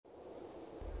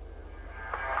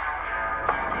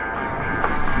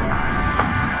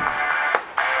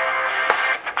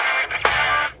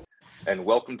and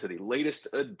welcome to the latest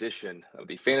edition of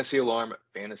the Fantasy Alarm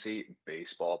Fantasy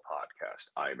Baseball Podcast.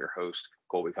 I am your host,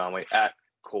 Colby Conway, at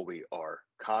Colby R.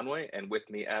 Conway, and with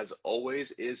me, as always,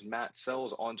 is Matt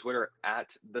Sells on Twitter,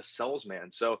 at the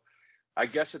Sellsman. So I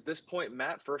guess at this point,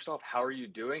 Matt, first off, how are you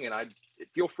doing? And I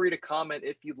feel free to comment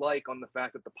if you'd like on the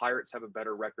fact that the Pirates have a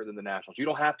better record than the Nationals. You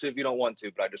don't have to if you don't want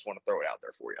to, but I just want to throw it out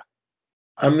there for you.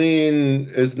 I mean,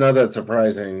 it's not that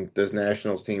surprising. This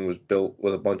Nationals team was built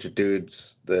with a bunch of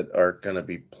dudes that are going to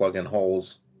be plugging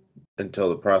holes until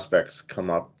the prospects come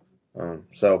up.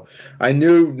 So I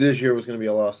knew this year was going to be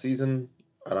a lost season.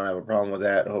 I don't have a problem with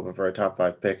that. Hoping for a top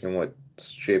 5 pick in what's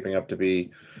shaping up to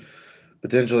be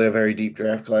potentially a very deep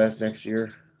draft class next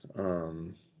year.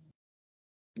 It'll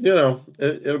be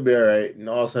all right. And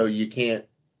also, you can't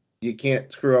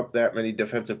screw up that many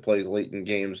defensive plays late in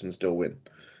games and still win.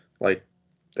 Like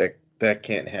that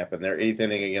can't happen. Their eighth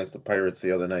inning against the Pirates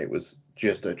the other night was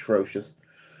just atrocious.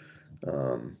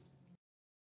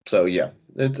 So yeah,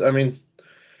 it's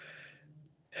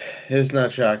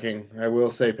not shocking. I will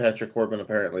say Patrick Corbin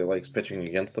apparently likes pitching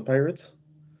against the Pirates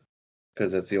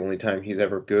because that's the only time he's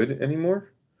ever good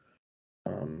anymore.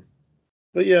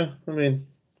 But yeah, it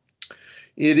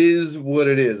is what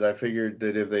it is. I figured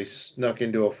that if they snuck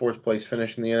into a fourth place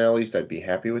finish in the NL East, I'd be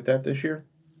happy with that this year.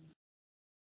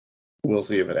 We'll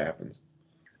see if it happens.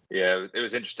 Yeah, it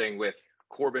was interesting with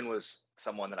Corbin was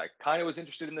someone that I kind of was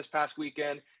interested in this past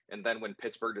weekend. And then when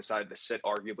Pittsburgh decided to sit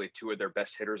arguably two of their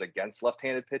best hitters against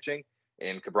left-handed pitching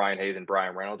in Ke'Bryan Hayes and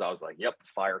Brian Reynolds, I was like, yep,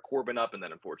 fire Corbin up. And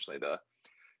then unfortunately the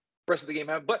rest of the game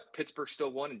happened, but Pittsburgh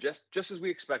still won. And just as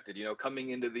we expected, coming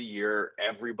into the year,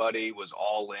 everybody was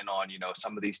all in on,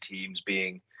 some of these teams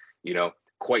being,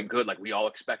 quite good. Like we all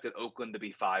expected Oakland to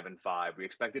be 5-5. We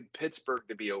expected Pittsburgh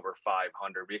to be over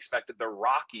 500. We expected the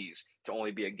Rockies to only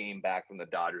be a game back from the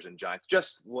Dodgers and Giants.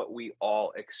 Just what we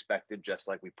all expected, just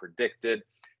like we predicted.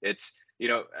 It's,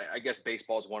 I guess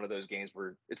baseball is one of those games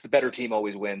where it's the better team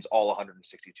always wins all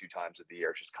 162 times of the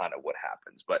year. It's just kind of what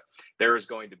happens. But there is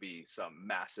going to be some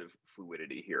massive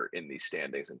fluidity here in these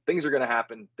standings, and things are going to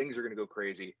happen. Things are going to go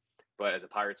crazy. But as a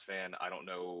Pirates fan, I don't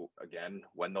know, again,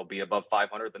 when they'll be above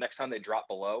 500. The next time they drop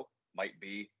below might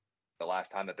be the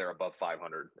last time that they're above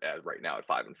 500 right now at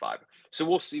 5-5. So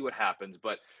we'll see what happens.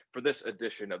 But for this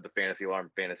edition of the Fantasy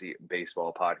Alarm Fantasy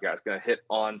Baseball Podcast, going to hit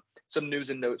on some news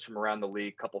and notes from around the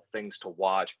league, couple things to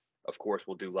watch. Of course,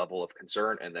 we'll do level of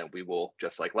concern, and then we will,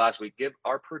 just like last week, give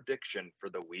our prediction for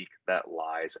the week that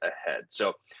lies ahead.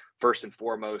 So first and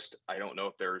foremost, I don't know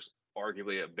if there's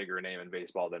arguably a bigger name in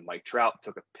baseball than Mike Trout.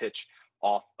 Took a pitch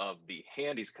off of the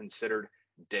hand. He's considered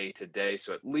day to day.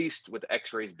 So at least with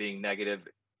x-rays being negative,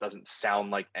 it doesn't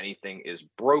sound like anything is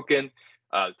broken.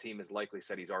 The team has likely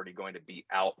said he's already going to be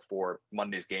out for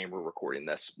Monday's game. We're recording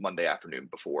this Monday afternoon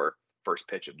before first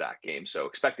pitch of that game. So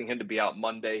expecting him to be out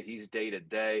Monday. He's day to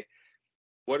day.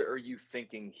 What are you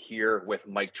thinking here with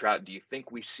Mike Trout? Do you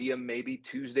think we see him maybe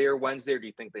Tuesday or Wednesday, or do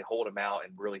you think they hold him out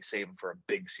and really save him for a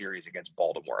big series against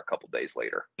Baltimore a couple days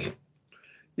later?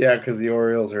 Yeah, because the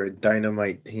Orioles are a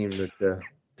dynamite team that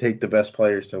take the best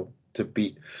players to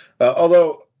beat.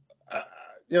 Although,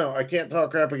 I can't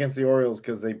talk crap against the Orioles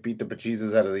because they beat the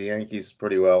bejesus out of the Yankees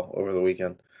pretty well over the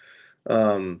weekend.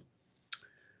 I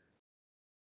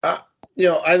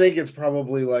think it's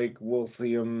probably like we'll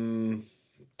see them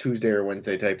Tuesday or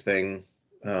Wednesday type thing.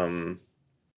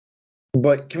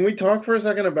 But can we talk for a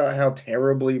second about how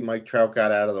terribly Mike Trout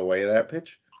got out of the way of that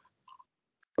pitch?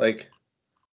 Like,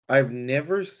 I've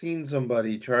never seen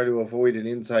somebody try to avoid an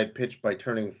inside pitch by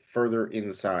turning further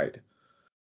inside.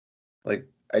 Like,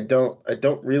 I don't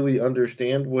really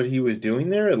understand what he was doing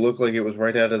there. It looked like it was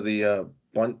right out of the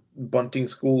bunting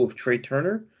school of Trey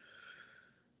Turner.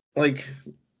 Like,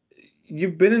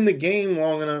 you've been in the game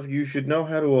long enough. You should know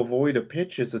how to avoid a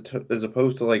pitch as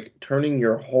opposed to like turning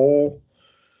your whole.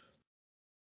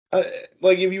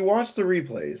 Like if you watch the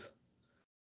replays,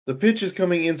 the pitch is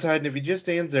coming inside, and if he just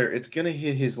stands there, it's gonna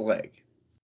hit his leg.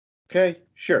 Okay,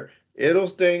 sure, it'll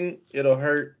sting, it'll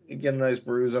hurt. You get a nice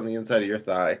bruise on the inside of your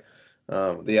thigh,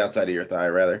 the outside of your thigh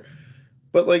rather.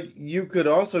 But like you could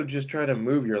also just try to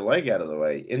move your leg out of the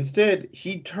way. Instead,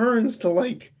 he turns to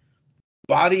like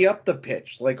body up the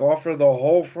pitch, like offer the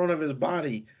whole front of his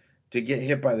body to get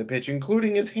hit by the pitch,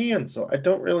 including his hands. So I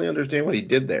don't really understand what he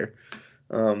did there.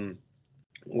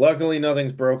 Luckily,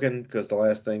 nothing's broken because the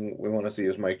last thing we want to see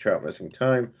is Mike Trout missing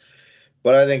time.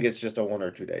 But I think it's just a 1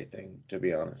 or 2 day thing, to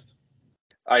be honest.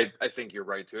 I think you're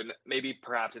right too, and maybe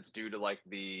perhaps it's due to like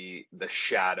the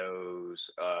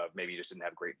shadows. Maybe you just didn't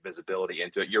have great visibility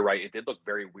into it. You're right; it did look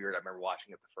very weird. I remember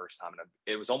watching it the first time, and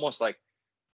it was almost like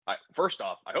First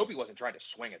off, I hope he wasn't trying to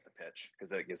swing at the pitch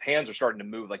because his hands are starting to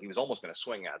move like he was almost going to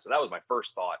swing at. So that was my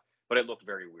first thought, but it looked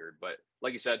very weird. But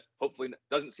like you said, hopefully it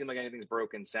doesn't seem like anything's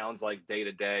broken. Sounds like day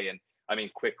to day. And I mean,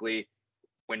 quickly,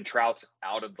 when Trout's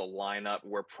out of the lineup,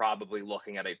 we're probably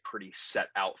looking at a pretty set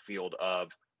outfield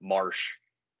of Marsh,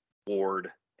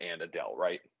 Ward, and Adell,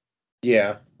 right?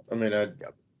 Yeah, I mean,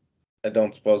 Yep. I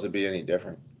don't suppose it'd be any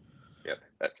different. Yep.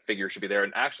 That figure should be there.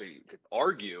 And actually, you could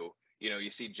argue,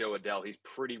 you see Jo Adell, he's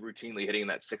pretty routinely hitting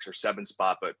that 6 or 7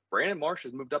 spot, but Brandon Marsh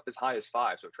has moved up as high as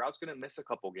 5. So Trout's going to miss a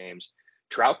couple games.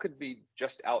 Trout could be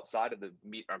just outside of the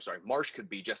meat. I'm sorry, Marsh could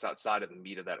be just outside of the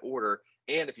meat of that order.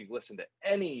 And if you've listened to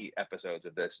any episodes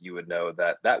of this, you would know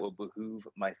that that will behoove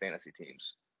my fantasy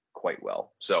teams quite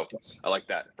well. So Yes. I like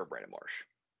that for Brandon Marsh.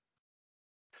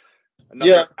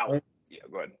 Yeah, out. Yeah,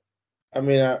 go ahead. I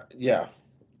mean, yeah,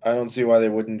 I don't see why they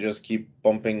wouldn't just keep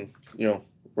bumping,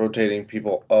 rotating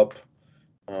people up.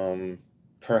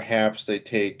 Perhaps they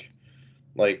take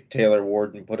like Taylor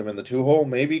Ward and put him in the 2 hole,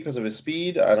 maybe because of his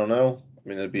speed. I don't know. I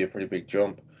mean, it'd be a pretty big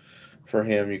jump for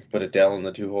him. You could put Adell in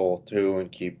the 2 hole too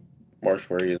and keep Marsh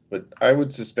where he is. But I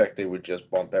would suspect they would just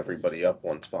bump everybody up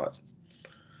one spot.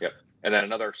 Yep. And then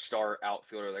another star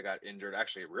outfielder that got injured,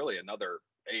 actually, really another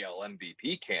AL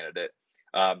MVP candidate,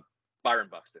 Byron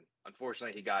Buxton.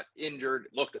 Unfortunately, he got injured,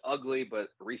 looked ugly, but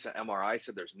recent MRI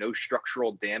said there's no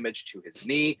structural damage to his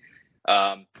knee.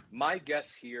 My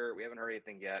guess here, we haven't heard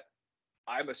anything yet.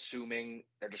 I'm assuming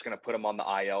they're just going to put him on the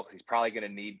IL because he's probably going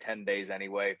to need 10 days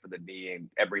anyway for the knee and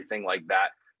everything like that.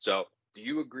 So, do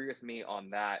you agree with me on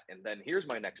that? And then here's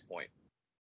my next point.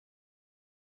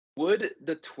 Would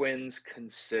the Twins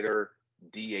consider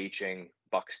DHing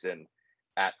Buxton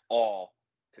at all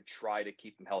to try to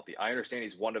keep him healthy? I understand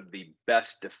he's one of the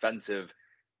best defensive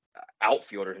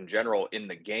outfielders in general in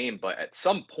the game, but at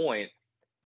some point,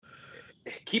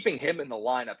 keeping him in the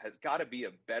lineup has got to be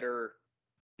a better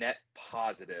net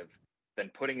positive than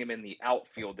putting him in the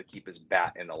outfield to keep his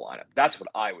bat in the lineup. That's what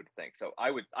I would think. So I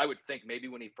would think maybe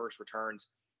when he first returns,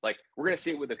 like we're going to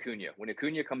see it with Acuna. When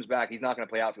Acuna comes back, he's not going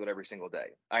to play outfield every single day.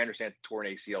 I understand torn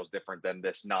ACL is different than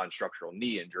this non-structural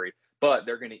knee injury, but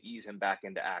they're going to ease him back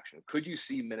into action. Could you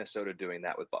see Minnesota doing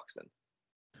that with Buxton?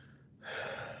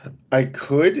 I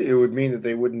could. It would mean that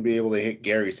they wouldn't be able to hit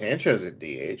Gary Sanchez at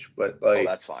DH, but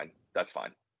That's fine. That's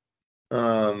fine.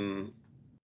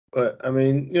 But I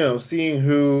mean, seeing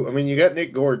who, I mean, you got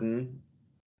Nick Gordon,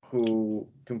 who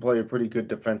can play a pretty good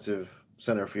defensive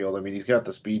center field. I mean, he's got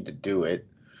the speed to do it.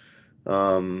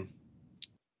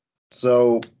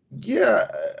 So yeah,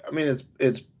 I mean,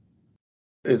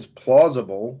 it's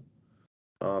plausible.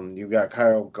 You got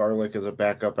Kyle Garlick as a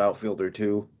backup outfielder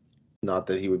too. Not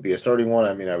that he would be a starting one.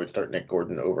 I mean, I would start Nick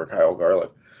Gordon over Kyle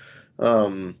Garlick.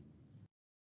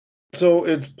 So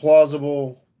it's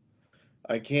plausible.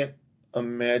 I can't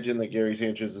imagine that Gary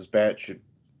Sanchez's bat should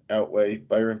outweigh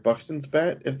Byron Buxton's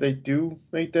bat if they do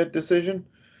make that decision.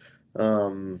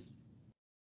 So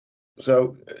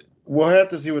we'll have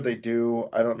to see what they do.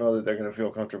 I don't know that they're going to feel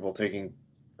comfortable taking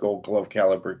Gold Glove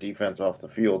caliber defense off the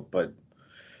field, but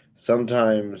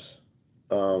sometimes,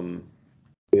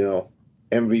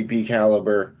 MVP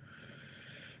caliber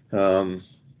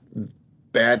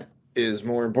bat is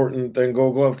more important than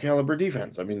Gold Glove caliber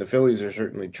defense. I mean, the Phillies are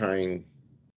certainly trying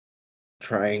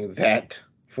that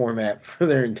format for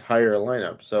their entire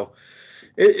lineup. So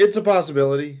it's a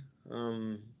possibility.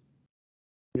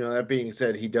 That being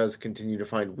said, he does continue to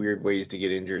find weird ways to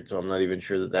get injured, so I'm not even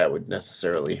sure that would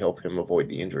necessarily help him avoid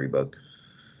the injury bug.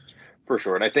 For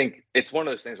sure. And I think it's one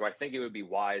of those things where I think it would be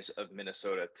wise of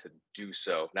Minnesota to do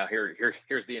so. Now,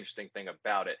 here's the interesting thing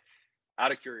about it.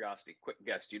 Out of curiosity, quick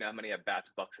guess, do you know how many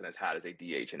at-bats Buxton has had as a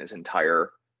DH in his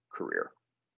entire career?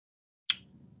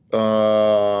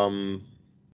 1?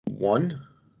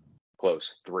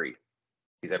 Close. 3.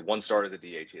 He's had 1 start as a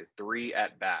DH. He had 3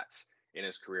 at-bats in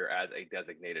his career as a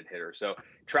designated hitter. So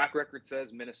track record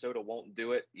says Minnesota won't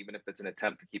do it, even if it's an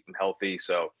attempt to keep him healthy.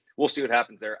 So we'll see what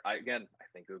happens there. I think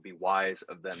it would be wise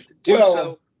of them to do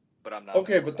so, but I'm not.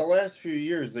 Okay, but the last few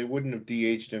years they wouldn't have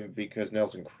DH'd him because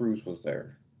Nelson Cruz was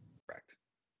there. Correct.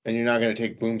 And you're not going to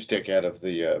take Boomstick out of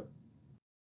the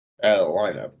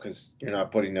lineup because you're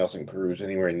not putting Nelson Cruz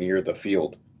anywhere near the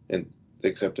field,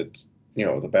 except it's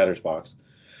the batter's box.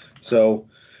 So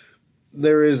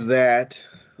there is that.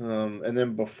 And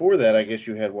then before that, I guess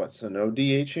you had Sano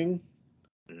DHing.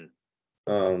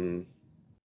 Mm-hmm.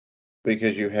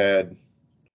 Because you had,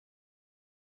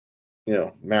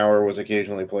 Mauer was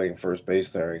occasionally playing first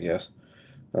base there, I guess.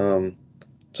 So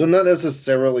not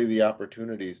necessarily the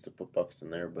opportunities to put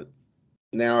Buxton there, but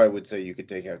now I would say you could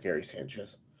take out Gary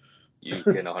Sanchez. You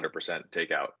can 100% take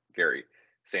out Gary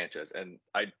Sanchez. And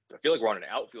I feel like we're on an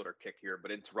outfielder kick here,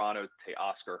 but in Toronto,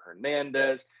 Teoscar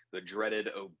Hernandez, the dreaded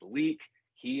oblique,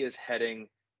 he is heading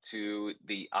to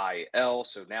the IL.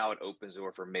 So now it opens the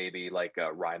door for maybe like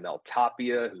Raimel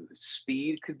Tapia, whose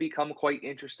speed could become quite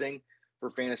interesting for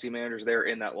fantasy managers there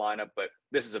in that lineup. But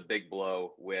this is a big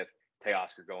blow with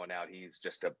Teoscar going out. He's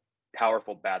just a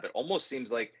powerful bat that almost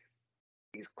seems like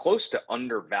he's close to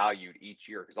undervalued each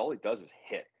year because all he does is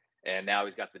hit. And now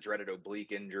he's got the dreaded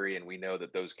oblique injury, and we know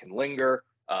that those can linger,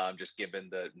 just given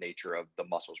the nature of the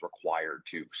muscles required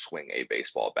to swing a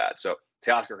baseball bat. So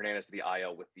Teoscar Hernandez to the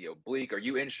IL with the oblique. Are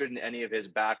you interested in any of his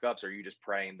backups, or are you just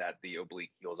praying that the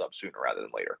oblique heals up sooner rather than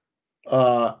later?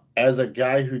 As a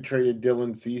guy who traded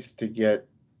Dylan Cease to get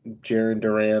Jarren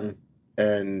Duran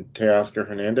and Teoscar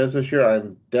Hernandez this year,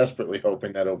 I'm desperately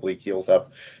hoping that oblique heals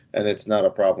up, and it's not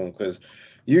a problem because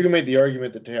you can make the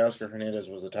argument that Teoscar Hernandez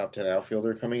was a top 10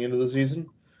 outfielder coming into the season,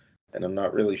 and I'm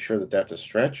not really sure that that's a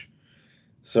stretch.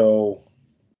 So,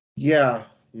 yeah,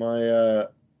 my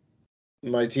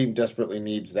team desperately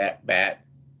needs that bat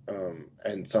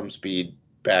and some speed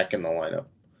back in the lineup.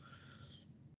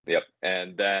 Yep.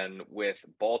 And then with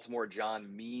Baltimore,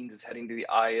 John Means is heading to the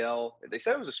IL. They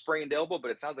said it was a sprained elbow, but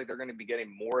it sounds like they're going to be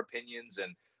getting more opinions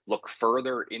and look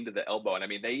further into the elbow. And I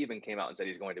mean, they even came out and said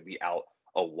he's going to be out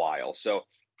a while. So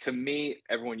to me,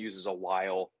 everyone uses a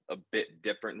while a bit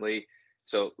differently.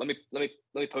 So let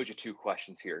me pose you two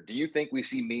questions here. Do you think we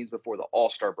see Means before the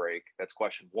All-Star break? That's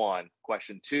question one.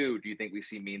 Question two, do you think we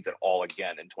see Means at all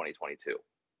again in 2022?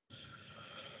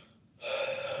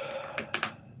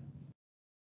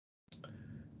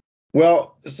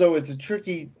 Well, so it's a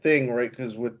tricky thing, right?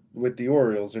 Because with the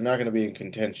Orioles, they're not going to be in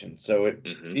contention. So it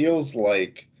feels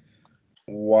like,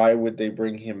 why would they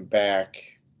bring him back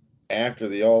after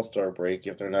the All-Star break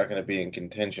if they're not going to be in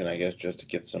contention? I guess just to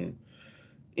get some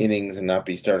innings and not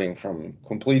be starting from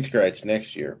complete scratch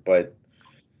next year. But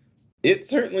it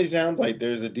certainly sounds like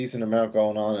there's a decent amount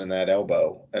going on in that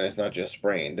elbow, and it's not just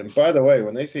sprained. And by the way,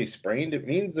 when they say sprained, it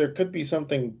means there could be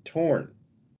something torn.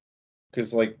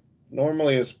 Because, like,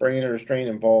 normally a sprain or a strain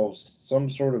involves some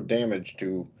sort of damage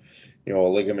to, a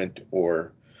ligament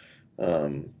or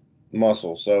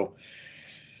muscle. So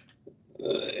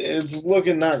it's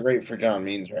looking not great for John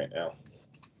Means right now.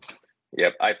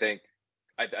 Yep, I think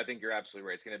you're absolutely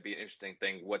right. It's going to be an interesting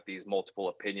thing what these multiple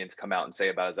opinions come out and say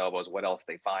about his elbows, what else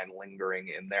they find lingering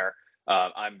in there.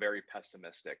 I'm very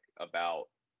pessimistic about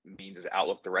Means'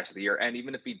 outlook the rest of the year. And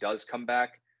even if he does come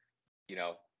back,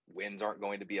 wins aren't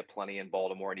going to be aplenty in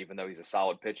Baltimore. And even though he's a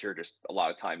solid pitcher, just a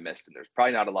lot of time missed. And there's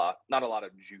probably not a lot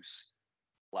of juice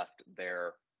left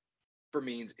there for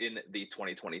Means in the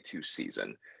 2022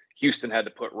 season. Houston had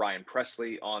to put Ryan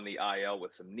Pressly on the IL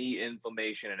with some knee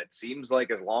inflammation, and it seems like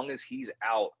as long as he's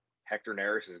out, Hector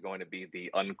Neris is going to be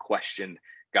the unquestioned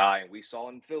guy. And we saw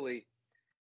in Philly,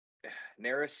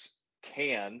 Neris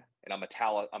can, and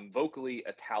I'm vocally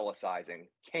italicizing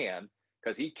can,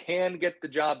 because he can get the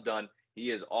job done. He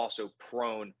is also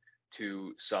prone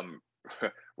to some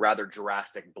rather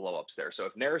drastic blowups there. So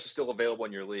if Neris is still available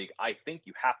in your league, I think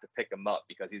you have to pick him up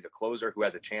because he's a closer who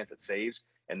has a chance at saves,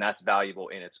 and that's valuable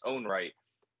in its own right.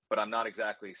 But I'm not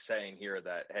exactly saying here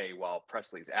that, hey, while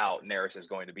Pressly's out, Neris is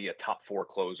going to be a top 4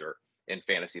 closer in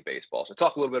fantasy baseball. So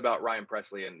talk a little bit about Ryan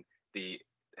Pressly and the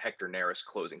Hector Neris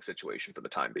closing situation for the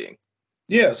time being.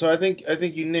 Yeah, so I think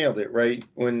you nailed it, right?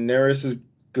 When Neris is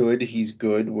good, he's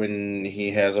good. When he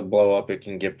has a blow up, it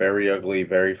can get very ugly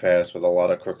very fast with a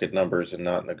lot of crooked numbers and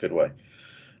not in a good way.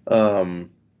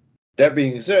 That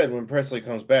being said, when Pressly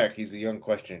comes back, he's the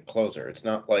unquestioned closer. It's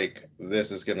not like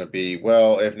this is going to be,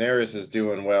 well, if Neris is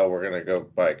doing well, we're going to go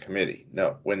by committee.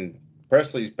 No, when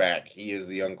Pressly's back, he is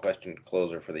the unquestioned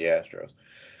closer for the Astros.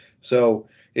 So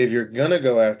if you're going to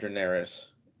go after Neris,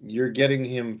 you're getting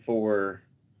him for,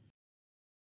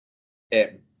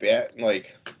 at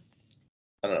like,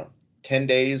 I don't know, 10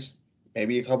 days,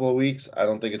 maybe a couple of weeks. I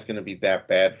don't think it's going to be that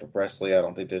bad for Pressly. I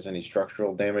don't think there's any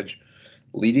structural damage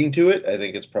leading to it. I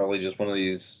think it's probably just one of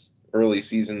these early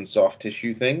season soft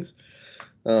tissue things.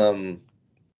 So,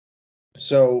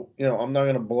 I'm not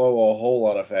going to blow a whole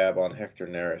lot of fab on Hector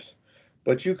Neris,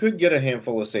 but you could get a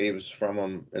handful of saves from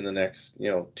him in the next,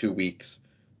 2 weeks,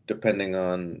 depending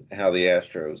on how the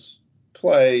Astros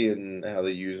play and how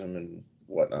they use him and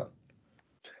whatnot.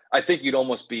 I think you'd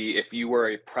almost be, if you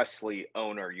were a Pressly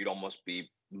owner, you'd almost be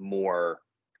more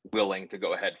willing to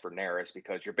go ahead for Neris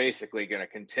because you're basically going to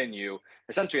continue.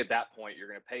 Essentially, at that point, you're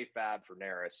going to pay fab for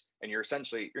Neris, and you're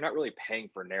not really paying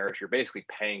for Neris. You're basically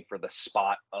paying for the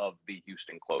spot of the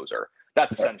Houston closer.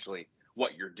 That's essentially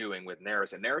what you're doing with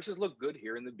Neris. And Neris has looked good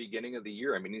here in the beginning of the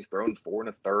year. I mean, he's thrown 4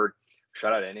 1/3,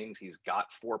 shutout innings. He's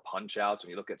got 4 punch outs.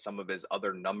 When you look at some of his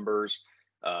other numbers,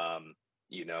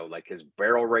 like his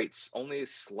barrel rate's only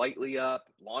slightly up,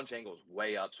 launch angle's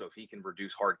way up. So if he can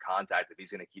reduce hard contact, if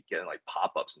he's going to keep getting like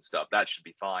pop-ups and stuff, that should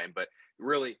be fine. But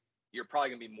really, you're probably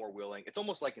going to be more willing. It's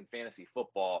almost like in fantasy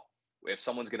football, if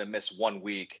someone's going to miss 1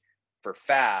 week for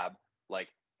Fab, like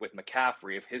with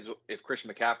McCaffrey, if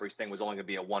Christian McCaffrey's thing was only going to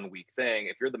be a 1 week thing,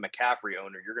 if you're the McCaffrey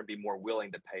owner, you're going to be more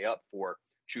willing to pay up for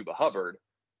Chuba Hubbard,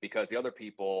 because the other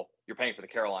people, you're paying for the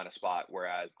Carolina spot,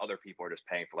 whereas other people are just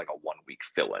paying for like a 1 week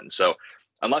fill in. So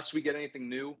unless we get anything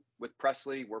new with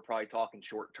Presley, we're probably talking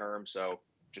short term. So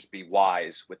just be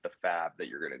wise with the Fab that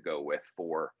you're going to go with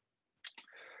for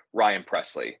Ryan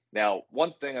Presley. Now,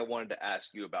 one thing I wanted to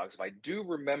ask you about, because if I do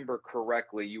remember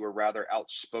correctly, you were rather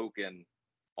outspoken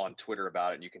on Twitter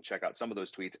about it, and you can check out some of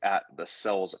those tweets at the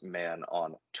Salesman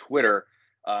on Twitter.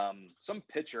 Some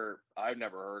pitcher, I've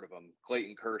never heard of him,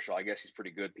 Clayton Kershaw. I guess he's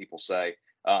pretty good, people say.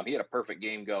 He had a perfect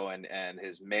game going, and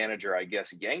his manager, I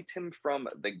guess, yanked him from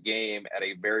the game at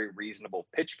a very reasonable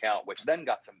pitch count, which then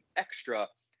got some extra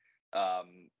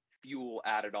fuel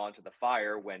added onto the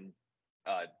fire when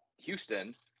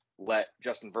Houston let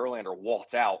Justin Verlander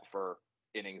waltz out for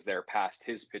innings there past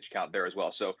his pitch count there as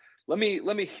well. So let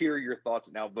me hear your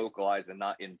thoughts now, vocalized and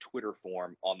not in Twitter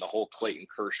form, on the whole Clayton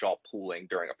Kershaw pooling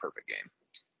during a perfect game.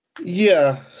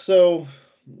 Yeah, so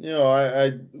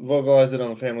I vocalized it on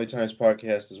the Family Times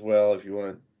podcast as well, if you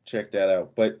want to check that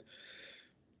out. But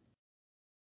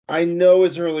I know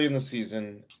it's early in the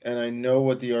season, and I know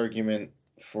what the argument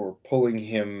for pulling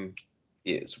him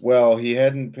is. Well, he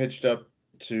hadn't pitched up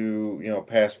to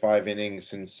past 5 innings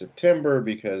since September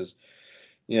because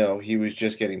he was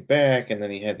just getting back, and then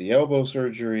he had the elbow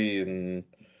surgery, and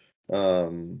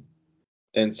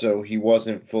so he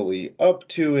wasn't fully up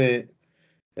to it.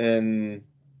 And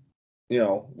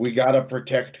we got to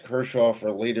protect Kershaw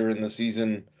for later in the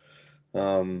season,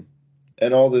 and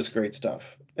all this great stuff.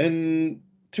 And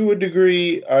to a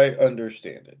degree, I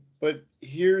understand it. But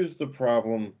here's the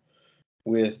problem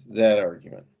with that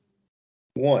argument.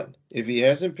 One, if he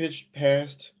hasn't pitched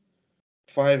past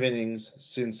 5 innings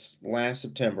since last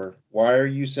September, why are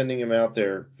you sending him out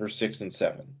there for 6 and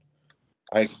 7?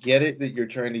 I get it that you're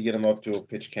trying to get him up to a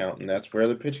pitch count, and that's where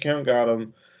the pitch count got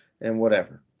him, and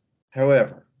whatever.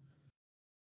 However,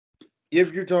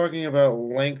 if you're talking about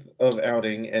length of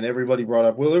outing, and everybody brought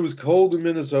up, well, it was cold in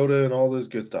Minnesota and all this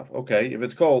good stuff. Okay, if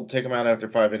it's cold, take him out after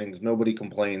 5 innings. Nobody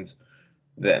complains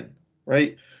then,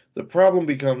 right? The problem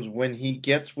becomes when he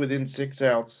gets within 6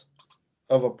 outs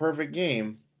of a perfect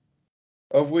game,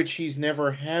 of which he's never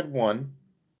had one.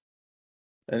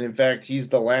 And in fact, he's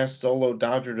the last solo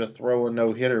Dodger to throw a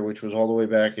no-hitter, which was all the way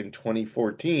back in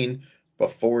 2014,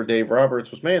 before Dave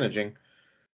Roberts was managing.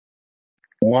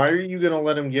 Why are you going to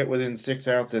let him get within 6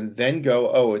 outs and then go,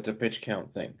 oh, it's a pitch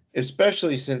count thing?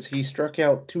 Especially since he struck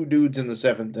out 2 dudes in the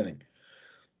 7th inning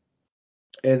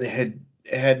and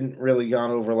hadn't really gone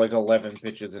over like 11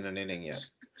 pitches in an inning yet.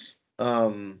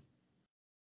 I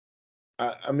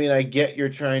mean, I get you're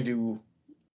trying to,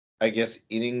 I guess,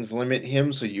 innings limit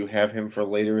him so you have him for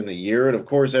later in the year. And of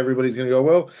course, everybody's going to go,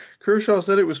 well, Kershaw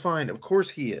said it was fine. Of course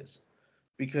he is.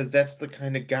 Because that's the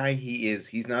kind of guy he is.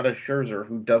 He's not a Scherzer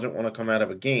who doesn't want to come out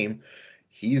of a game.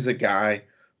 He's a guy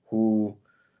who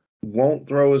won't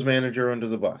throw his manager under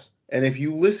the bus. And if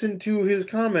you listen to his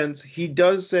comments, he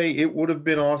does say it would have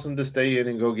been awesome to stay in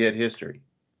and go get history.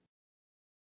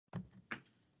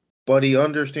 But he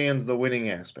understands the winning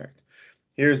aspect.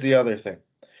 Here's the other thing.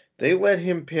 They let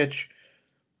him pitch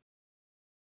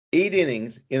 8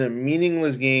 innings in a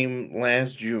meaningless game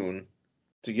last June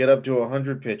to get up to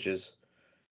 100 pitches,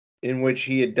 in which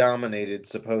he had dominated,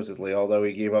 supposedly, although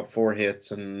he gave up 4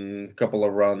 hits and a couple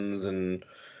of runs and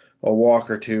a walk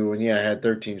or two, and had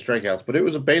 13 strikeouts. But it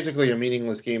was basically a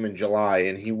meaningless game in July,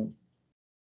 and he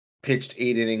pitched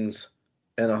 8 innings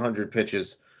and 100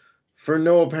 pitches for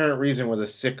no apparent reason with a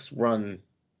 6-run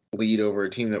lead over a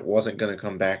team that wasn't going to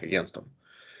come back against him.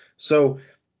 So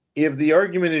if the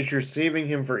argument is you're saving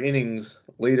him for innings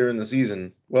later in the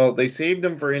season, well, they saved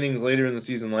him for innings later in the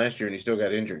season last year, and he still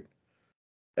got injured.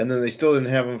 And then they still didn't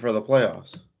have him for the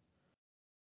playoffs.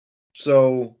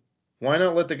 So why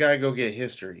not let the guy go get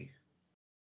history?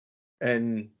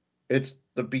 And it's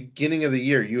the beginning of the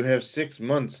year. You have 6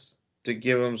 months to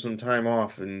give him some time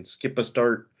off and skip a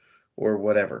start or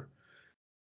whatever.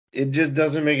 It just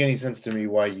doesn't make any sense to me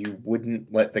why you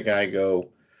wouldn't let the guy go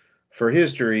for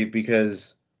history,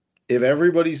 because if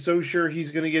everybody's so sure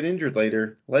he's going to get injured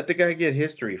later, let the guy get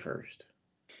history first.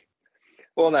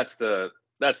 Well, that's the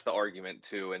argument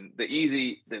too. And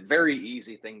the very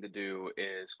easy thing to do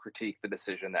is critique the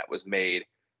decision that was made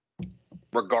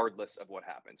regardless of what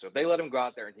happens. So if they let him go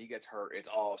out there and he gets hurt, it's,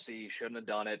 oh, see, shouldn't have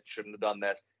done it, shouldn't have done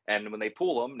this. And when they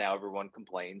pull him, now everyone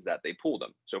complains that they pulled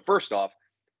him. So first off,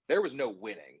 there was no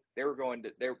winning.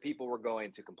 People were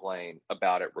going to complain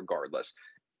about it regardless.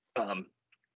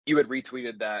 You had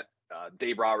retweeted that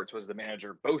Dave Roberts was the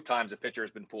manager both times a pitcher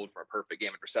has been pulled for a perfect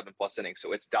game after 7+ innings.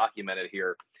 So it's documented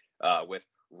here with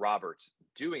Roberts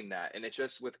doing that. And it's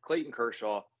just with Clayton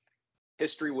Kershaw,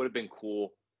 history would have been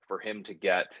cool for him to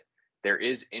get. There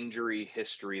is injury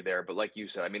history there, but like you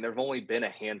said, I mean, there've only been a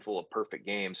handful of perfect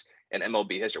games in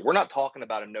MLB history. We're not talking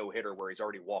about a no-hitter where he's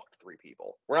already walked 3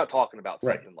 people. We're not talking about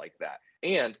something like that.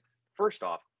 And first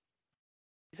off,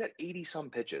 he's at 80-some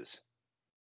pitches.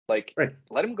 Like,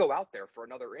 let him go out there for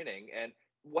another inning. And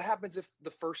what happens if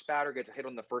the first batter gets a hit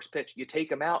on the first pitch? You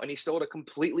take him out, and he's still at a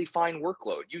completely fine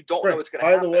workload. You don't know what's going to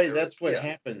happen. By the way, that's what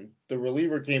happened. The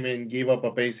reliever came in, gave up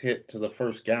a base hit to the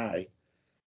first guy.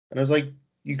 And I was like,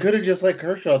 you could have just let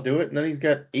Kershaw do it, and then he's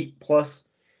got 8+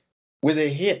 with a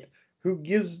hit. Who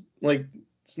gives, like,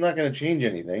 it's not going to change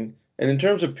anything. And in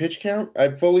terms of pitch count, I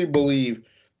fully believe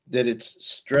that it's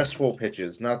stressful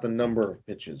pitches, not the number of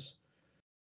pitches,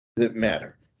 that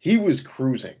matter. He was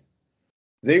cruising.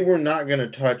 They were not going to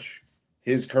touch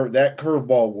his curve. That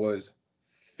curveball was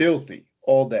filthy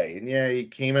all day. And yeah, he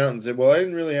came out and said, well, I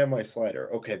didn't really have my slider.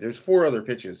 Okay, there's 4 other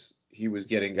pitches he was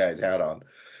getting guys out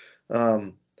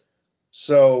on.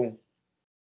 So,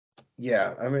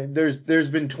 yeah, I mean, there's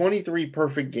been 23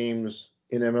 perfect games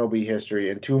in MLB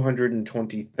history and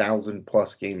 220,000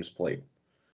 plus games played.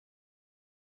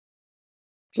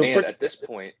 So and at this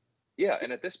point,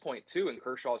 and at this point too in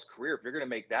Kershaw's career, if you're going to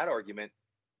make that argument,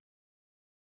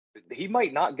 he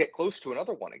might not get close to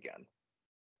another one again.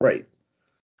 Right.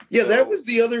 Yeah, so, that was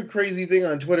the other crazy thing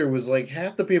on Twitter was like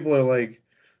half the people are like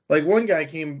one guy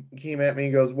came at me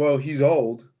and goes, well, he's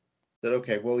old. That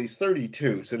okay, well, he's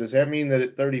 32. So does that mean that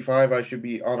at 35 I should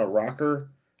be on a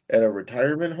rocker at a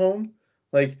retirement home?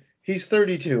 Like, he's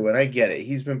 32 and I get it.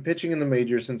 He's been pitching in the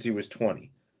majors since he was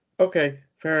 20. Okay,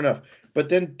 fair enough. But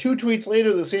then 2 tweets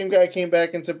later, the same guy came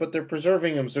back and said, but they're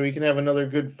preserving him so he can have another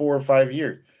good 4 or 5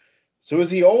 years. So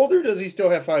is he old or does he still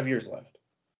have 5 years left?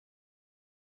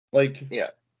 Like, yeah.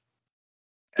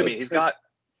 I mean, he's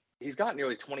got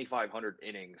nearly 2,500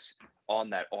 innings on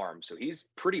that arm. So he's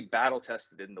pretty battle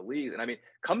tested in the leagues. And I mean,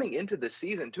 coming into the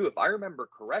season too, if I remember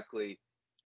correctly,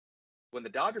 when the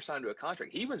Dodgers signed to a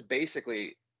contract, he was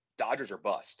basically Dodgers or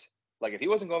bust. Like if he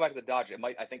wasn't going back to the Dodgers,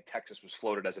 I think Texas was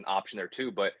floated as an option there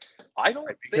too. But I don't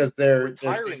because think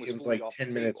retiring was like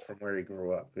 10 minutes from where he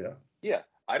grew up. Yeah. Yeah.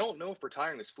 I don't know if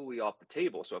retiring is fully off the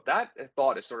table. So if that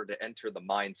thought has started to enter the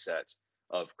mindsets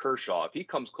of Kershaw, if he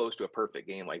comes close to a perfect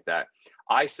game like that,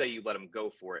 I say you let him go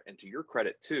for it. And to your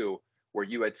credit too, where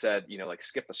you had said, like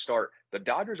skip a start, the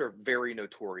Dodgers are very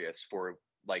notorious for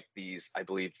like these, I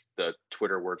believe the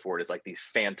Twitter word for it is like these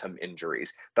phantom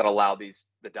injuries that allow the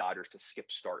Dodgers to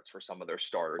skip starts for some of their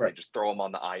starters. Right. They just throw them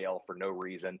on the IL for no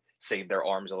reason, save their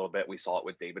arms a little bit. We saw it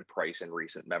with David Price in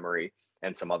recent memory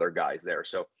and some other guys there.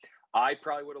 So I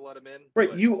probably would have let him in.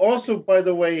 Right. You also, by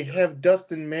the way, have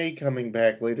Dustin May coming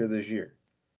back later this year.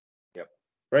 Yep.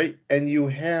 Right? And you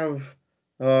have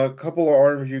a couple of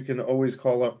arms you can always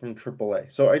call up from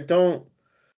AAA. So I don't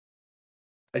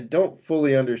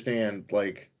fully understand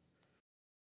then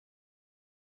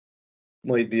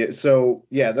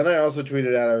I also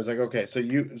tweeted out, I was like, okay, so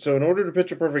in order to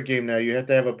pitch a perfect game now, you have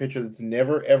to have a pitcher that's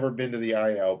never ever been to the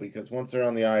IL, because once they're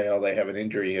on the IL, they have an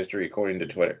injury history according to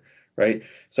Twitter, right?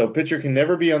 So a pitcher can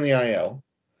never be on the IL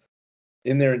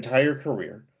in their entire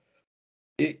career.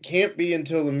 It can't be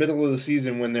until the middle of the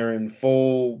season when they're in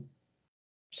full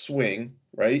swing,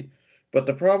 right? But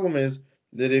the problem is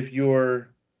that if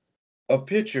you're a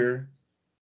pitcher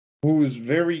who's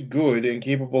very good and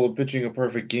capable of pitching a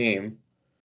perfect game,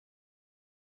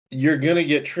 you're going to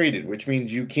get traded, which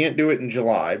means you can't do it in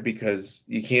July because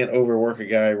you can't overwork a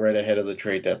guy right ahead of the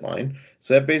trade deadline.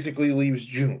 So that basically leaves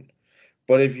June.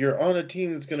 But if you're on a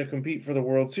team that's going to compete for the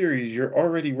World Series, you're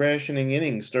already rationing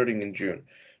innings starting in June.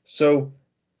 So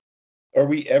are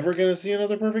we ever going to see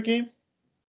another perfect game?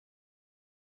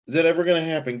 Is that ever going to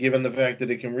happen, given the fact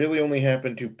that it can really only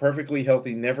happen to perfectly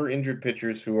healthy, never injured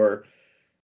pitchers who are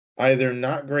either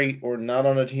not great or not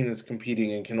on a team that's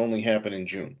competing, and can only happen in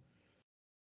June?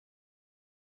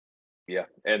 Yeah,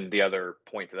 and the other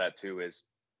point to that too is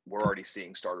we're already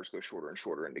seeing starters go shorter and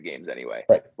shorter into games anyway.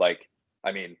 Right. Like,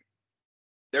 I mean,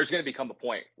 there's going to become a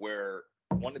point where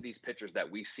one of these pitchers that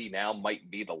we see now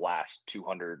might be the last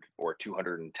 200 or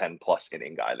 210 plus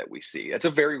inning guy that we see. It's a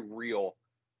very real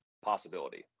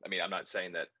possibility. I mean, I'm not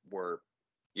saying that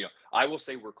I will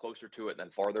say we're closer to it than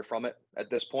farther from it at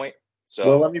this point. Well,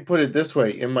 So let me put it this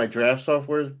way. In my draft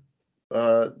software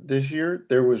this year,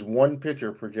 there was one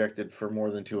pitcher projected for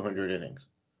more than 200 innings.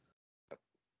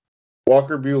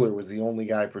 Walker Buehler was the only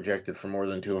guy projected for more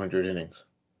than 200 innings.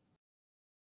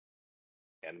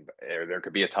 and there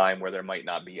could be a time where there might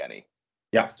not be any.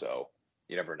 Yeah. So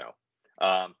you never know.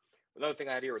 Another thing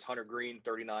I had here was Hunter Green,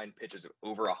 39 pitches of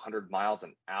over 100 miles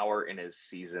an hour in his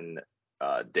season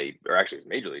debut, or actually his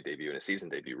major league debut and his season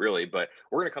debut, really. But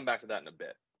we're going to come back to that in a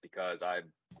bit because I'm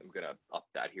going to up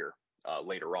that here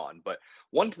later on. But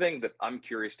one thing that I'm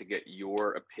curious to get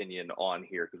your opinion on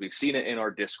here, because we've seen it in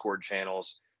our Discord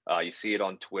channels, you see it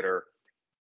on Twitter.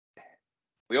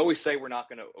 We always say we're not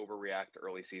going to overreact to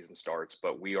early season starts,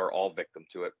 but we are all victim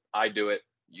to it. I do it.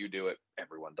 You do it.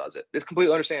 Everyone does it. It's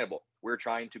completely understandable. We're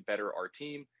trying to better our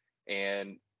team.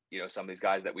 And, some of these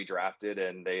guys that we drafted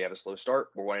and they have a slow start,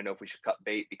 we're wanting to know if we should cut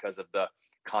bait because of the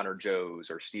Connor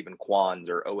Joes or Stephen Kwans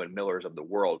or Owen Millers of the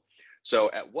world. So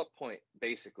at what point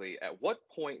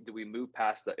do we move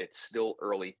past the it's still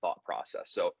early thought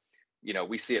process? So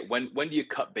we see it. When do you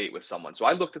cut bait with someone? So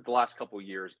I looked at the last couple of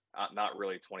years, not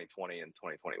really 2020 and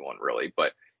 2021 really,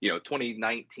 but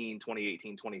 2019,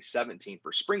 2018, 2017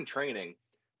 for spring training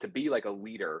to be like a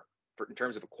leader in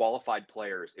terms of qualified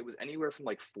players, it was anywhere from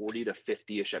like 40 to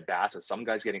 50-ish at bats, with some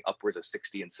guys getting upwards of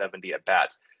 60 and 70 at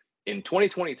bats. In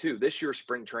 2022, this year's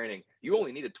spring training, you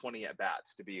only needed 20 at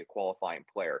bats to be a qualifying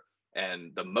player.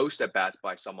 And the most at bats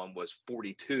by someone was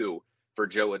 42 for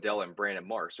Joe Adell and Brandon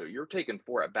Marsh. So you're taking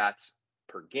 4 at bats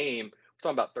per game. We're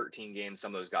talking about 13 games.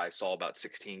 Some of those guys saw about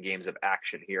 16 games of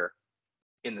action here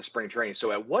in the spring training.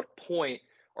 So at what point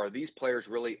are these players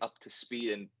really up to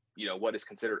speed in, what is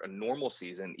considered a normal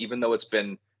season, even though it's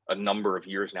been a number of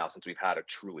years now since we've had a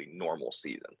truly normal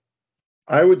season?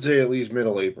 I would say at least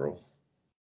middle April.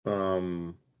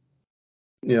 There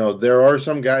are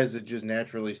some guys that just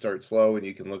naturally start slow, and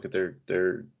you can look at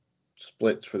their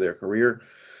splits for their career,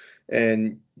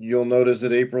 and you'll notice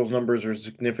that April's numbers are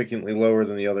significantly lower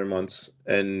than the other months.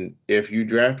 And if you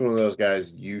draft one of those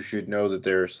guys, you should know that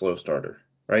they're a slow starter,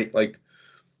 right? Like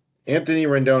Anthony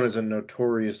Rendon is a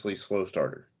notoriously slow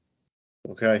starter.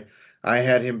 Okay, I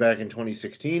had him back in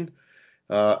 2016.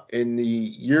 In the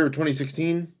year of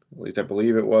 2016, at least I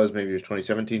believe it was, maybe it was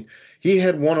 2017, he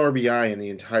had 1 RBI in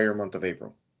the entire month of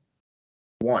April.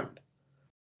 1.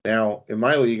 Now, in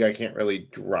my league, I can't really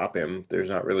drop him. There's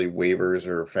not really waivers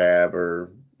or fab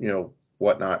or,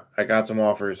 whatnot. I got some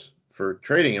offers for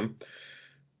trading him,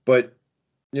 but,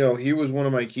 he was one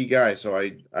of my key guys. So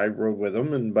I rode with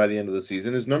him, and by the end of the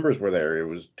season, his numbers were there. It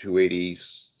was 280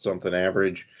 something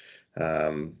average,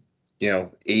 80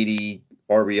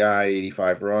 RBI,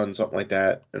 85 runs, something like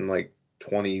that, and like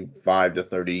 25 to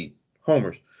 30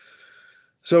 homers.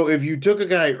 So if you took a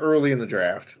guy early in the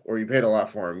draft or you paid a lot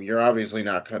for him, you're obviously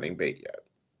not cutting bait yet.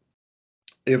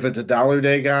 If it's a dollar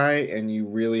day guy and you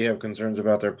really have concerns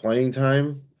about their playing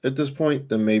time at this point,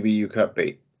 then maybe you cut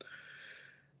bait.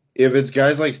 If it's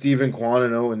guys like Stephen Kwan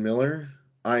and Owen Miller,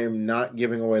 I am not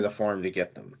giving away the farm to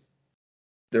get them.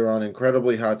 They're on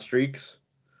incredibly hot streaks.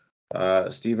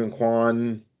 Stephen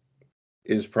Kwan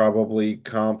is probably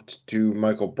comped to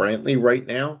Michael Brantley right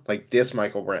now, like this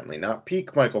Michael Brantley, not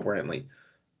peak Michael Brantley,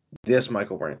 this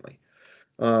Michael Brantley.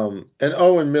 And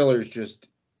Owen Miller's just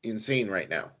insane right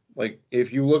now. Like,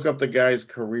 if you look up the guy's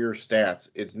career stats,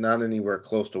 it's not anywhere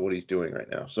close to what he's doing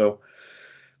right now. So,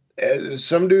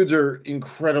 some dudes are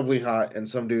incredibly hot and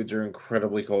some dudes are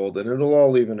incredibly cold, and it'll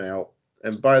all even out.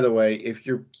 And by the way, if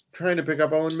you're trying to pick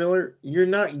up Owen Miller, you're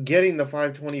not getting the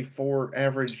 524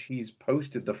 average he's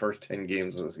posted the first 10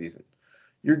 games of the season.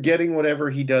 You're getting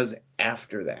whatever he does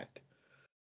after that.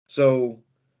 So,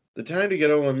 the time to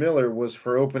get Owen Miller was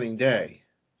for opening day.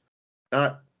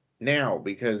 Not now,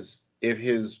 because if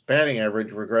his batting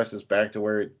average regresses back to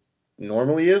where it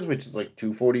normally is, which is like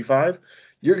 245,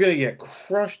 you're going to get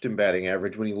crushed in batting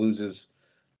average when he loses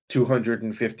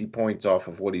 250 points off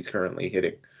of what he's currently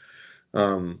hitting.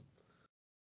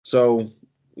 So,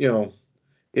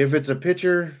 if it's a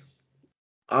pitcher,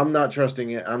 I'm not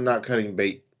trusting it. I'm not cutting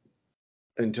bait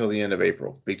until the end of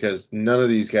April, because none of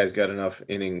these guys got enough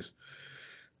innings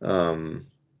to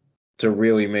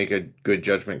really make a good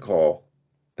judgment call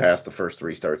past the first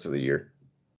 3 starts of the year.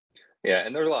 Yeah,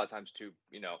 and there's a lot of times too,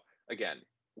 again,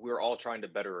 we're all trying to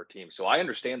better our team. So I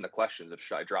understand the questions of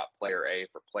should I drop player A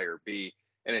for player B?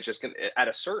 And it's just at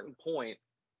a certain point,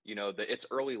 the it's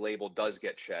early label does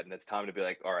get shed, and it's time to be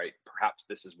like, all right, perhaps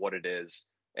this is what it is,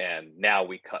 and now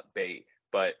we cut bait.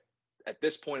 But at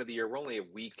this point of the year, we're only a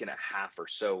week and a half or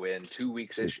so in, 2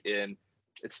 weeks ish in.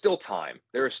 It's still time.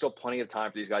 There is still plenty of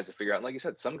time for these guys to figure out. And like you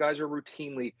said, some guys are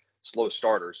routinely slow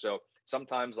starters. So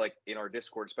sometimes, like in our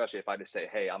Discord, especially if I just say,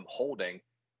 hey, I'm holding,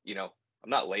 I'm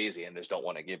not lazy and just don't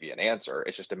want to give you an answer.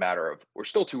 It's just a matter of we're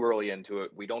still too early into it.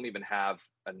 We don't even have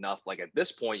enough. Like at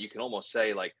this point, you can almost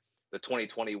say like the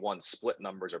 2021 split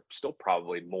numbers are still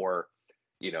probably more,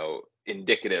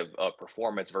 indicative of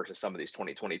performance versus some of these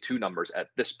 2022 numbers at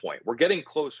this point. We're getting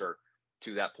closer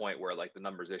to that point where like the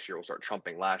numbers this year will start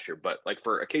trumping last year. But like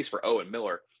for a case for Owen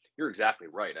Miller, you're exactly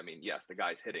right. I mean, yes, the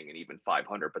guy's hitting an even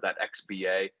 500, but that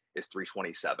XBA is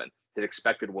 327. His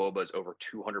expected WOBA is over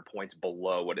 200 points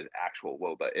below what his actual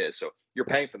WOBA is. So you're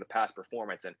paying for the past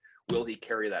performance, and will he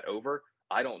carry that over?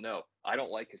 I don't know. I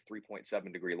don't like his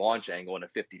 3.7 degree launch angle and a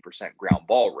 50% ground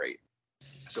ball rate.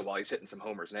 So while he's hitting some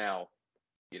homers now,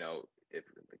 if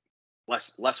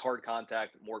less hard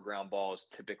contact, more ground balls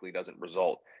typically doesn't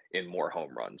result in more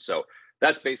home runs. So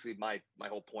that's basically my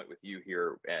whole point with you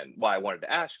here, and why I wanted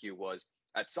to ask you was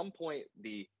at some point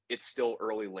the it's still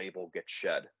early label gets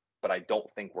shed, but I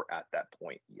don't think we're at that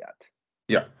point yet.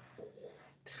 Yeah.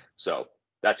 So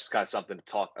that's just kind of something to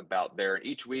talk about there. And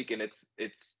each week, and it's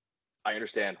I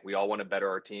understand we all want to better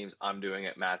our teams. I'm doing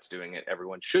it. Matt's doing it.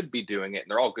 Everyone should be doing it.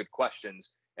 And they're all good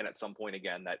questions. And at some point,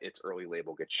 again, that it's early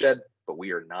label gets shed, but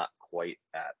we are not quite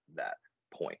at that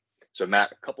point. So,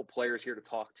 Matt, a couple players here to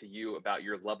talk to you about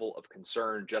your level of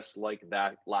concern, just like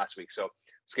that last week. So,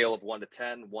 scale of 1 to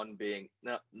 10, 1 being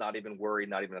not even worried,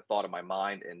 not even a thought in my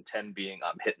mind, and 10 being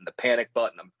I'm hitting the panic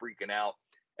button, I'm freaking out,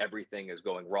 everything is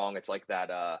going wrong. It's like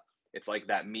that. It's like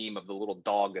that meme of the little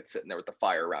dog that's sitting there with the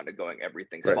fire around it, going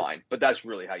everything's fine. But that's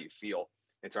really how you feel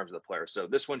in terms of the player. So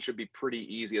this one should be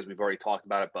pretty easy, as we've already talked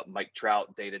about it. But Mike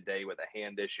Trout, day to day with a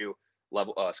hand issue,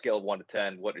 level scale of 1 to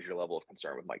 10. What is your level of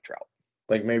concern with Mike Trout?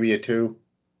 Like maybe a 2,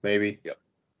 maybe. Yep.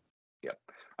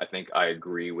 I think I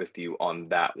agree with you on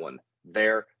that one.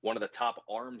 They're one of the top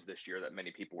arms this year that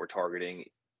many people were targeting,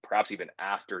 perhaps even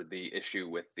after the issue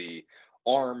with the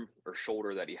arm or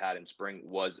shoulder that he had in spring,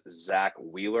 was Zach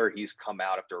Wheeler. He's come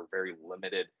out after a very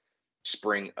limited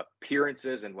spring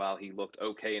appearances, and while he looked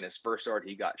okay in his first start,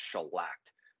 he got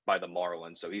shellacked by the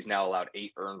Marlins. So he's now allowed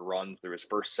 8 earned runs through his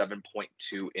first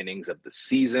 7.2 innings of the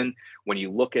season. When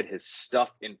you look at his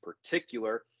stuff in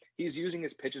particular, he's using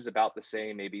his pitches about the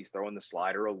same. Maybe he's throwing the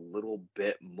slider a little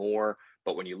bit more.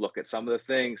 But when you look at some of the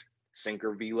things,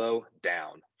 sinker velo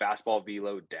down, fastball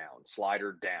velo down,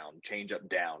 slider down, changeup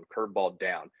down, curveball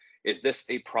down. Is this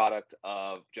a product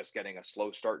of just getting a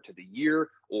slow start to the year,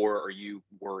 or are you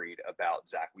worried about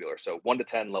Zach Wheeler? So 1 to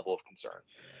 10 level of concern.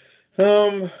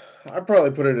 I'd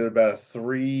probably put it at about a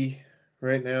 3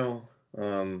 right now.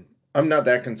 I'm not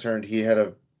that concerned. He had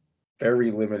a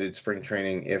very limited spring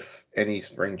training, if any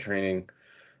spring training,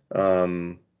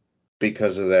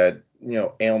 because of that,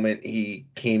 ailment he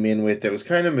came in with. It was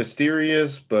kind of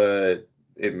mysterious, but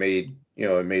it made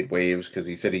waves because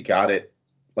he said he got it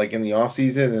like in the off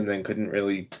season and then couldn't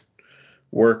really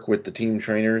work with the team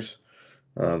trainers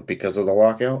because of the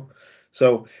lockout.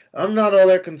 So I'm not all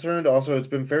that concerned. Also, it's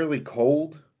been fairly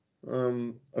cold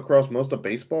across most of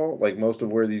baseball. Like most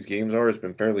of where these games are, it's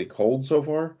been fairly cold so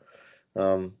far.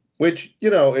 Which,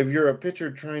 if you're a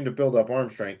pitcher trying to build up arm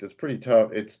strength, it's pretty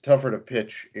tough. It's tougher to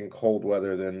pitch in cold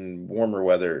weather than warmer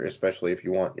weather, especially if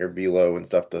you want your velo and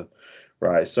stuff to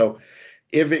rise. So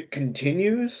if it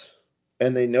continues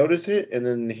and they notice it and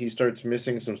then he starts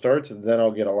missing some starts, then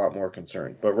I'll get a lot more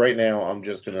concerned. But right now, I'm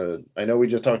just going to, I know we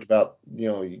just talked about,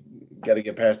 you got to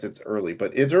get past it's early,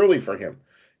 but it's early for him.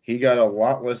 He got a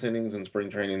lot less innings in spring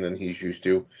training than he's used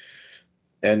to.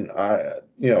 And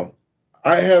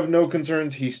I have no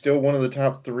concerns. He's still one of the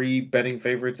top 3 betting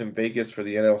favorites in Vegas for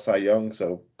the NL Cy Young,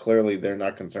 so clearly they're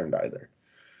not concerned either.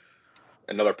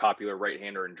 Another popular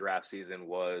right-hander in draft season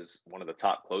was one of the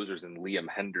top closers in Liam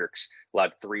Hendriks,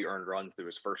 allowed 3 earned runs through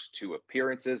his first 2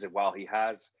 appearances. And while he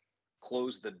has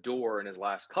closed the door in his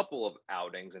last couple of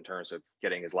outings in terms of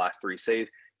getting his last 3 saves,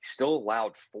 he still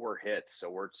allowed 4 hits. So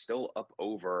we're still up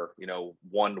over,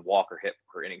 1 walk or hit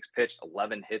per innings pitched,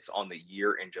 11 hits on the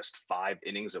year in just 5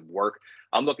 innings of work.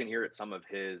 I'm looking here at some of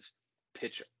his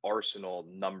pitch arsenal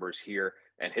numbers here,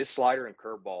 and his slider and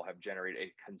curveball have generated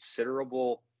a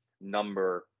considerable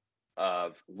number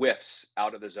of whiffs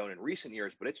out of the zone in recent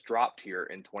years, but it's dropped here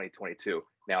in 2022.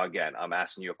 Now, again, I'm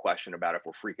asking you a question about if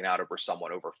we're freaking out over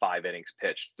someone over 5 innings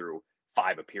pitched through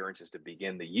 5 appearances to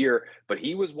begin the year, but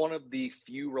he was one of the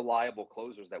few reliable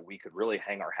closers that we could really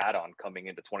hang our hat on coming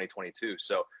into 2022.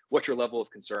 So what's your level of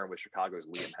concern with Chicago's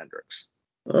Liam Hendriks?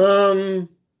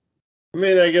 I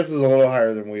mean, I guess it's a little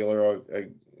higher than Wheeler,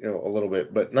 a little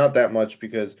bit, but not that much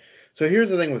because, so here's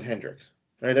the thing with Hendriks.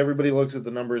 Right, everybody looks at the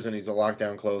numbers and he's a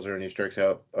lockdown closer and he strikes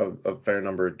out a fair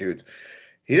number of dudes.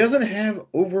 He doesn't have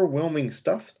overwhelming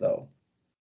stuff though.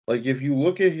 Like, if you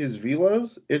look at his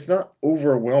velos, it's not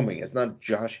overwhelming. It's not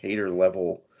Josh Hader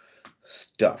level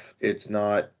stuff. It's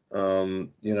not,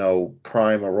 prime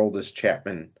Aroldis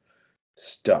Chapman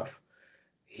stuff.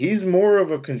 He's more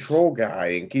of a control guy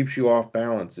and keeps you off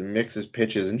balance and mixes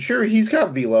pitches. And sure, he's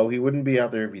got velo. He wouldn't be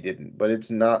out there if he didn't. But it's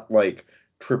not like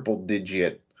triple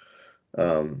digit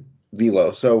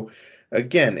velo. So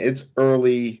again, it's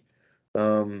early.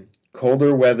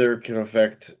 Colder weather can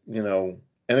affect,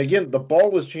 and again, the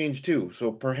ball has changed too.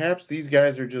 So perhaps these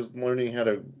guys are just learning how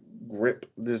to grip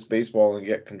this baseball and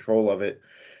get control of it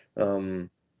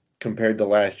compared to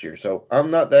last year. So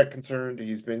I'm not that concerned.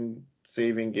 He's been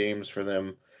saving games for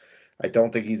them. I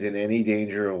don't think he's in any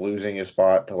danger of losing his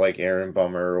spot to like Aaron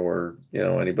Bummer or,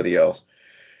 anybody else.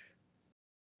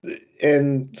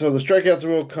 And so the strikeouts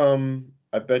will come.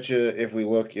 I bet you if we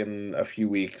look in a few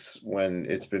weeks when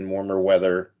it's been warmer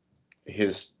weather,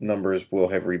 his numbers will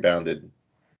have rebounded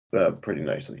pretty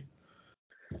nicely.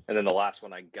 And then the last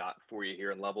one I got for you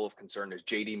here in level of concern is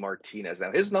JD Martinez.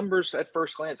 Now, his numbers at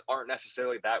first glance aren't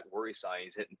necessarily that worrisome.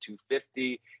 He's hitting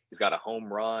 250. He's got a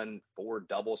home run, 4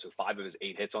 doubles. So 5 of his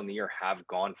 8 hits on the year have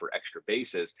gone for extra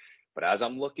bases. But as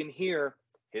I'm looking here,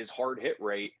 his hard hit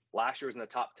rate last year was in the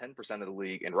top 10% of the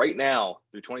league. And right now,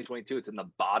 through 2022, it's in the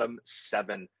bottom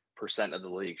 7% of the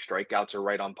league. Strikeouts are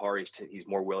right on par. He's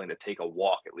more willing to take a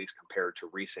walk, at least compared to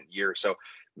recent years. So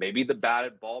maybe the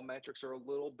batted ball metrics are a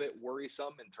little bit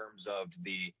worrisome in terms of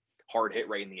the hard hit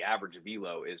rate, and the average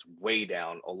velo is way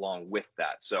down along with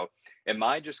that. So am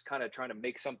I just kind of trying to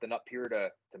make something up here to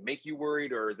make you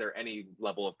worried, or is there any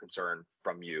level of concern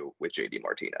from you with JD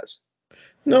Martinez?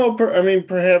 No,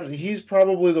 perhaps he's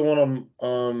probably the one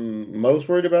I'm most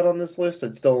worried about on this list.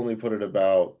 I'd still only put it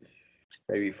about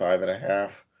maybe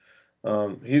 5.5.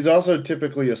 He's also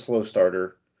typically a slow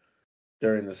starter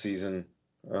during the season.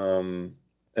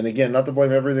 And again, not to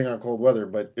blame everything on cold weather,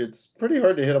 but it's pretty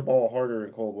hard to hit a ball harder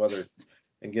in cold weather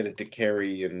and get it to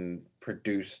carry and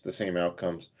produce the same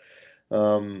outcomes.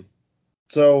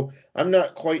 So I'm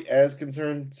not quite as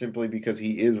concerned simply because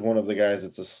he is one of the guys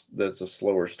that's a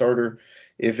slower starter.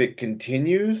 If it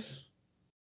continues,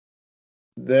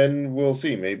 then we'll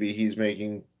see. Maybe he's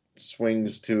making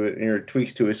swings to it or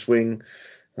tweaks to his swing.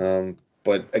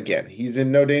 But again, he's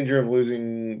in no danger of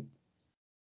losing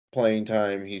playing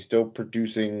time. He's still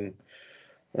producing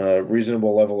a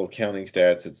reasonable level of counting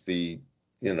stats. It's the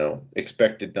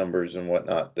expected numbers and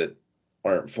whatnot that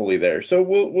aren't fully there. So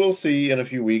we'll see in a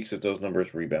few weeks if those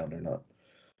numbers rebound or not.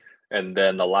 And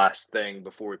then the last thing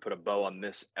before we put a bow on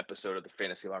this episode of the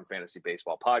Fantasy Alarm Fantasy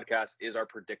Baseball podcast is our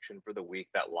prediction for the week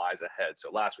that lies ahead. So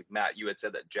last week, Matt, you had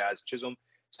said that Jazz Chisholm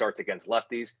starts against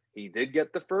lefties. He did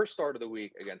get the first start of the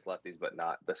week against lefties, but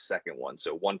not the second one.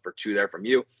 So 1 for 2 there from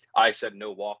you. I said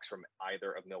no walks from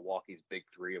either of Milwaukee's big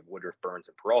 3 of Woodruff, Burns,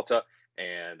 and Peralta.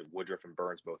 And Woodruff and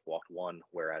Burns both walked 1,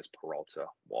 whereas Peralta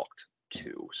walked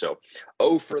 2. So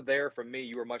for there from me.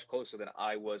 You were much closer than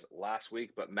I was last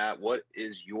week. But Matt, what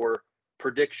is your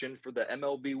prediction for the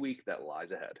MLB week that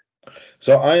lies ahead?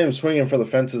 So I am swinging for the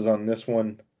fences on this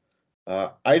one.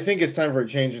 I think it's time for a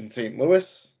change in St.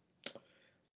 Louis.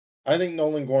 I think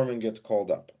Nolan Gorman gets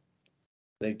called up.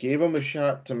 They gave him a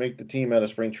shot to make the team out of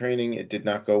spring training. It did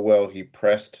not go well. He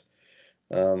pressed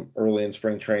early in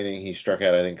spring training. He struck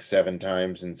out, I think, 7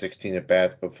 times in 16 at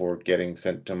bats before getting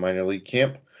sent to minor league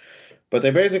camp. But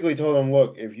they basically told him,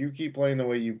 look, if you keep playing the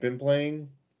way you've been playing,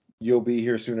 you'll be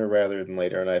here sooner rather than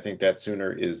later. And I think that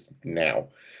sooner is now.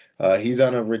 He's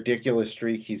on a ridiculous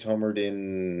streak. He's homered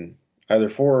in either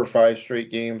 4 or 5 straight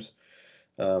games.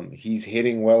 He's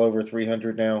hitting well over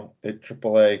 300 now at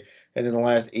AAA. And in the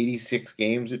last 86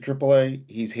 games at AAA,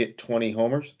 he's hit 20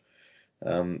 homers.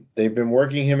 They've been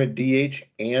working him at DH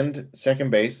and second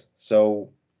base. So,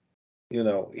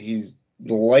 he's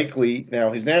likely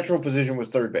now his natural position was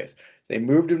third base. They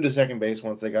moved him to second base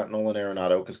once they got Nolan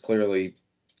Arenado because clearly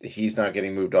he's not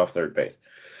getting moved off third base.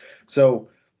 So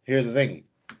here's the thing.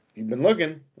 You've been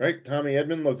looking, right? Tommy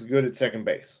Edman looks good at second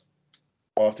base.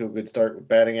 Off to a good start with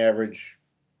batting average.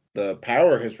 The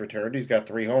power has returned. He's got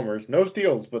 3 homers. No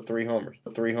steals, but 3 homers.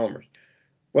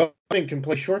 Well, Edman can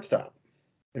play shortstop.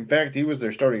 In fact, he was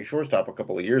their starting shortstop a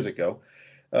couple of years ago.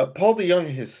 Paul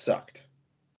DeJong has sucked.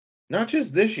 Not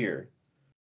just this year.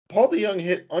 Paul DeJong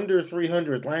hit under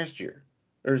 300 last year.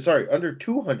 Under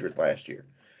 200 last year.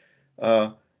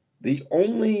 The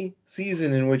only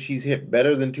season in which he's hit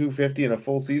better than 250 in a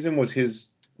full season was his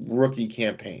rookie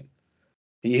campaign.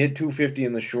 He hit 250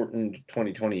 in the shortened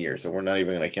 2020 year, so we're not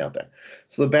even going to count that.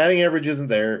 So the batting average isn't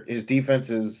there. His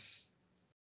defense is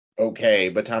okay,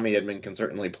 but Tommy Edman can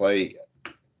certainly play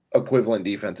equivalent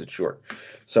defense at short.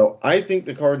 So I think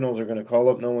the Cardinals are going to call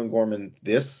up Nolan Gorman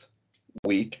this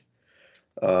week.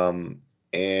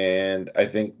 And I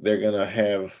think they're going to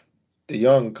have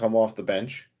DeYoung come off the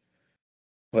bench,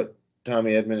 put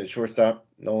Tommy Edman at shortstop.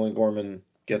 Nolan Gorman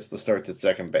gets the starts at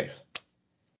second base.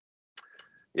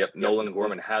 Yep, Nolan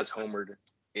Gorman has homered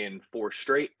in 4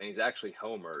 straight, and he's actually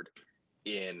homered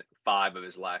in 5 of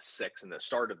his last 6. In the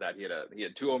start of that, he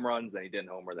had 2 home runs, then he didn't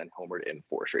homer, then homered in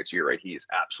 4 straight. So you're right, he's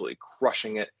absolutely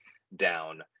crushing it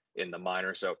down in the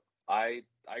minor. So I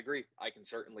agree. I can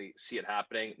certainly see it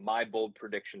happening. My bold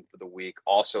prediction for the week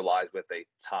also lies with a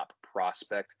top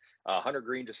prospect. Hunter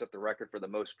Green just set the record for the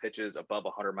most pitches above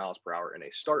 100 miles per hour in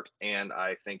a start, and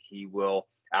I think he will,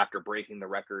 after breaking the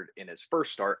record in his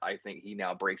first start, I think he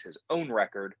now breaks his own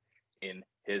record in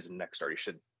his next start. He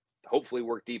should hopefully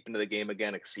work deep into the game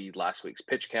again, exceed last week's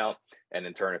pitch count. And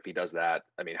in turn, if he does that,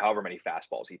 I mean, however many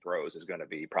fastballs he throws is going to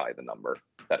be probably the number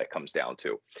that it comes down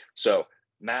to. So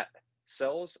Matt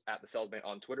Sells at the Salesman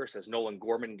on Twitter says Nolan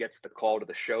Gorman gets the call to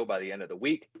the show by the end of the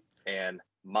week. And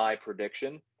my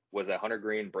prediction was that Hunter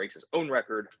Green breaks his own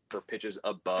record for pitches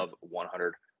above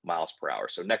 100 miles per hour.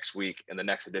 So next week, in the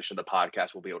next edition of the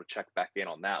podcast, we'll be able to check back in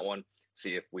on that one,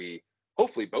 see if we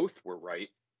hopefully both were right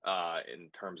in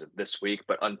terms of this week.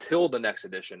 But until the next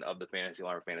edition of the Fantasy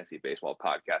Alarm Fantasy Baseball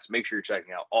podcast, make sure you're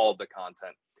checking out all of the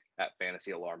content at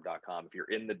fantasyalarm.com. If you're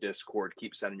in the Discord,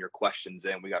 keep sending your questions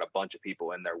in. We got a bunch of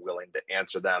people in there willing to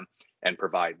answer them and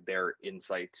provide their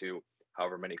insight to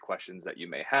however many questions that you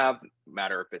may have. No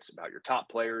matter if it's about your top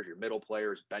players, your middle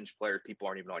players, bench players, people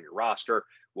aren't even on your roster,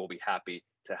 we'll be happy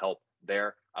to help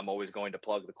there. I'm always going to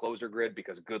plug the closer grid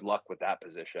because good luck with that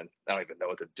position. I don't even know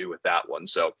what to do with that one.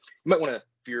 So you might want to,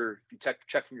 if you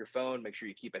check from your phone, make sure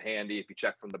you keep it handy. If you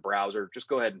check from the browser, just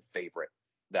go ahead and favorite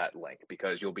that link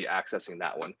because you'll be accessing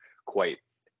that one quite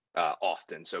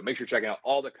often. So make sure you're checking out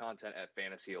all the content at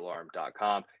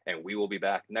fantasyalarm.com, and we will be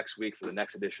back next week for the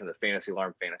next edition of the Fantasy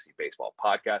Alarm Fantasy Baseball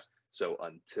podcast. So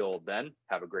until then,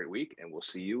 have a great week, and we'll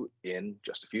see you in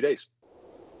just a few days.